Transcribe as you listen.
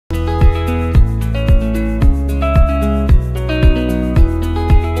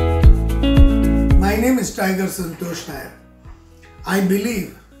is Tiger Santosh Nair. I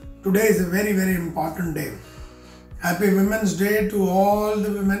believe today is a very, very important day. Happy Women's Day to all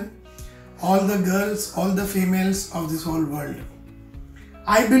the women, all the girls, all the females of this whole world.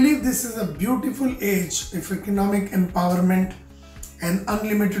 I believe this is a beautiful age of economic empowerment and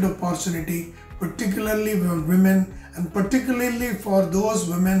unlimited opportunity, particularly for women and particularly for those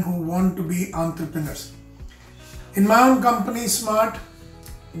women who want to be entrepreneurs. In my own company, smmart,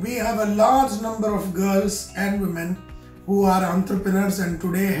 we have a large number of girls and women who are entrepreneurs and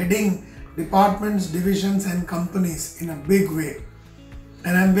today heading departments, divisions and companies in a big way.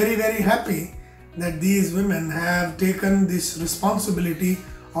 And I'm very, very happy that these women have taken this responsibility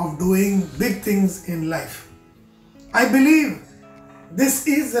of doing big things in life. I believe this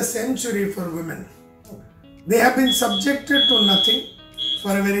is the century for women. They have been subjected to nothing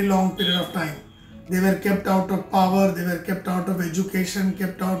for a very long period of time. They were kept out of power, they were kept out of education,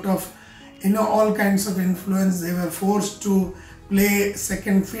 kept out of all kinds of influence. They were forced to play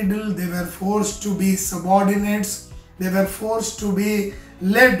second fiddle, they were forced to be subordinates, they were forced to be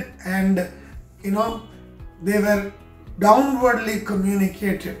led, and they were downwardly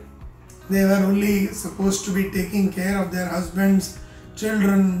communicated. They were only supposed to be taking care of their husbands,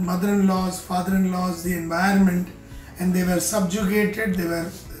 children, mother-in-laws, father-in-laws, the environment, and they were subjugated, they were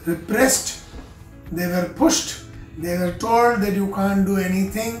repressed, they were pushed, they were told that you can't do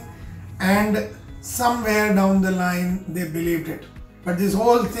anything, and somewhere down the line they believed it. But this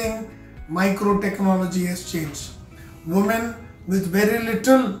whole thing, micro-technology has changed. Women with very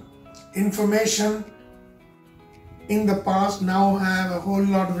little information in the past now have a whole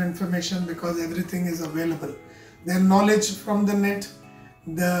lot of information because everything is available. Their knowledge from the net,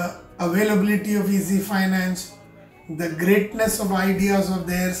 the availability of easy finance, the greatness of ideas of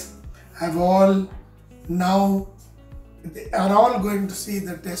theirs have all now, they are all going to see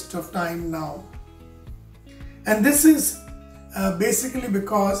the test of time now. And this is basically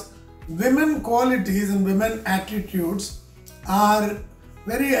because women qualities and women attitudes are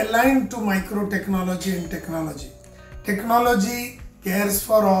very aligned to micro technology and technology. Technology cares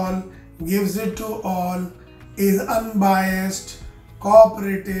for all, gives it to all, is unbiased,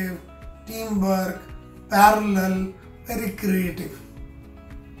 cooperative, teamwork, parallel, very creative.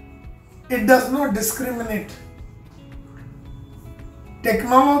 It does not discriminate.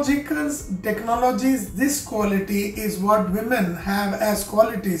 Technologies, this quality is what women have as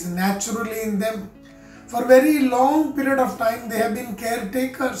qualities naturally in them. For a very long period of time, they have been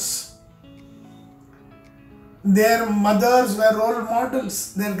caretakers. Their mothers were role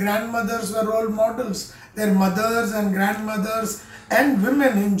models, their grandmothers were role models, their mothers and grandmothers and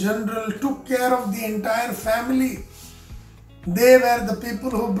women in general took care of the entire family. They were the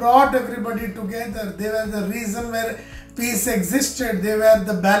people who brought everybody together. They were the reason where peace existed. They were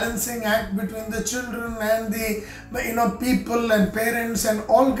the balancing act between the children and the people and parents and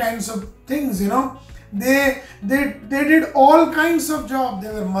all kinds of things. They did all kinds of jobs.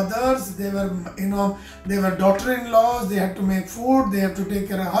 They were mothers, they were daughter-in-laws, they had to make food, they have to take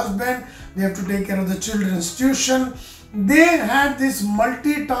care of husband, they have to take care of the children's tuition. They had this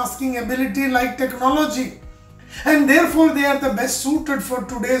multitasking ability like technology. And therefore they are the best suited for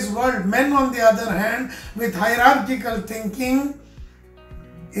today's world. Men on the other hand, with hierarchical thinking,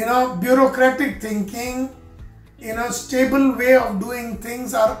 bureaucratic thinking, stable way of doing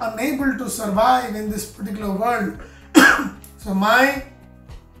things are unable to survive in this particular world. So my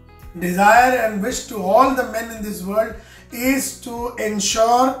desire and wish to all the men in this world is to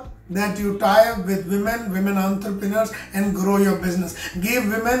ensure that you tie up with women entrepreneurs and grow your business. Give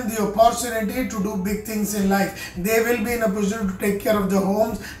women the opportunity to do big things in life. They will be in a position to take care of the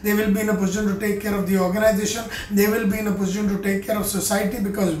homes. They will be in a position to take care of the organization. They will be in a position to take care of society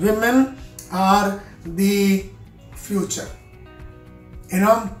because women are the future.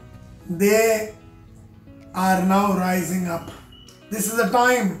 They are now rising up. This is a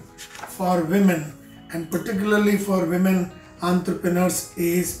time for women, and particularly for women entrepreneurs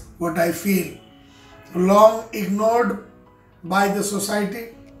is what I feel. Long ignored by the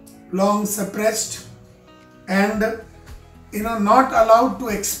society, long suppressed, and not allowed to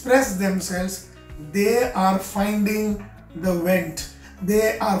express themselves. They are finding the vent.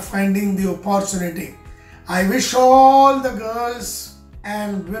 They are finding the opportunity. I wish all the girls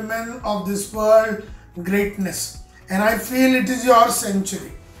and women of this world greatness, and I feel it is your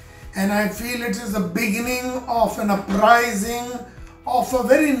century, and I feel it is the beginning of an uprising of a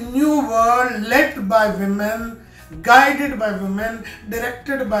very new world led by women, guided by women,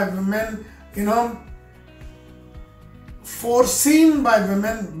 directed by women, foreseen by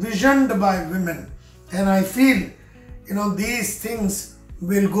women, visioned by women. And I feel, these things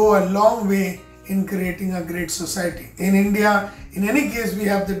will go a long way in creating a great society. In India, in any case, we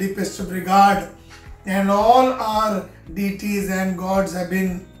have the deepest of regard, and all our deities and gods have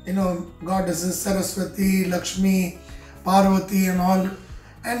been, goddesses Saraswati, Lakshmi, Parvati and all.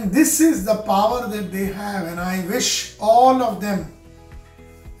 And this is the power that they have, and I wish all of them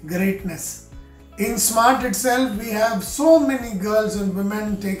greatness. In SMART itself, we have so many girls and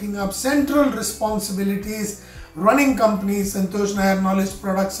women taking up central responsibilities, running companies. Santosh Nair Knowledge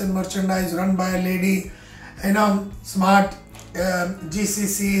Products and Merchandise run by a lady. SMART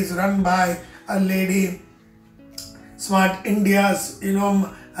GCC is run by a lady. SMART India's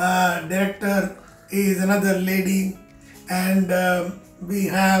director is another lady, and we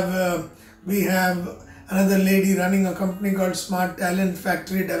have another lady running a company called Smart Talent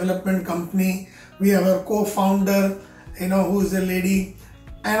Factory Development Company. We have our co-founder, who is a lady,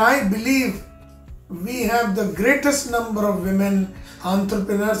 and I believe we have the greatest number of women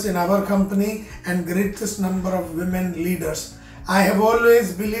entrepreneurs in our company and greatest number of women leaders. I have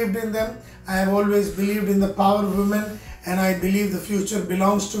always believed in them. I have always believed in the power of women, and I believe the future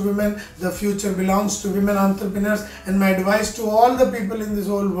belongs to women. The future belongs to women entrepreneurs, and my advice to all the people in this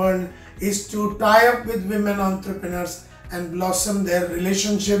whole world is to tie up with women entrepreneurs and blossom their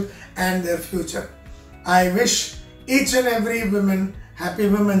relationship and their future. I wish each and every woman happy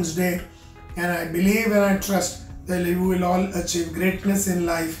Women's Day, and I believe and I trust that you will all achieve greatness in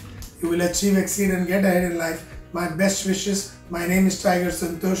life. You will achieve, exceed and get ahead in life. My best wishes. My name is T.I.G.E.R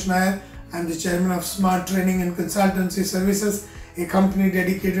Santosh Nair. I am the chairman of SMART Training and Consultancy Services, a company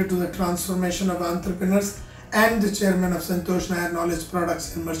dedicated to the transformation of entrepreneurs, and the chairman of Santosh Nair Knowledge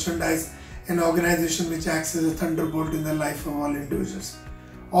Products and Merchandise, an organization which acts as a thunderbolt in the life of all individuals.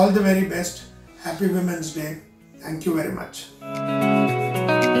 All the very best. Happy Women's Day. Thank you very much.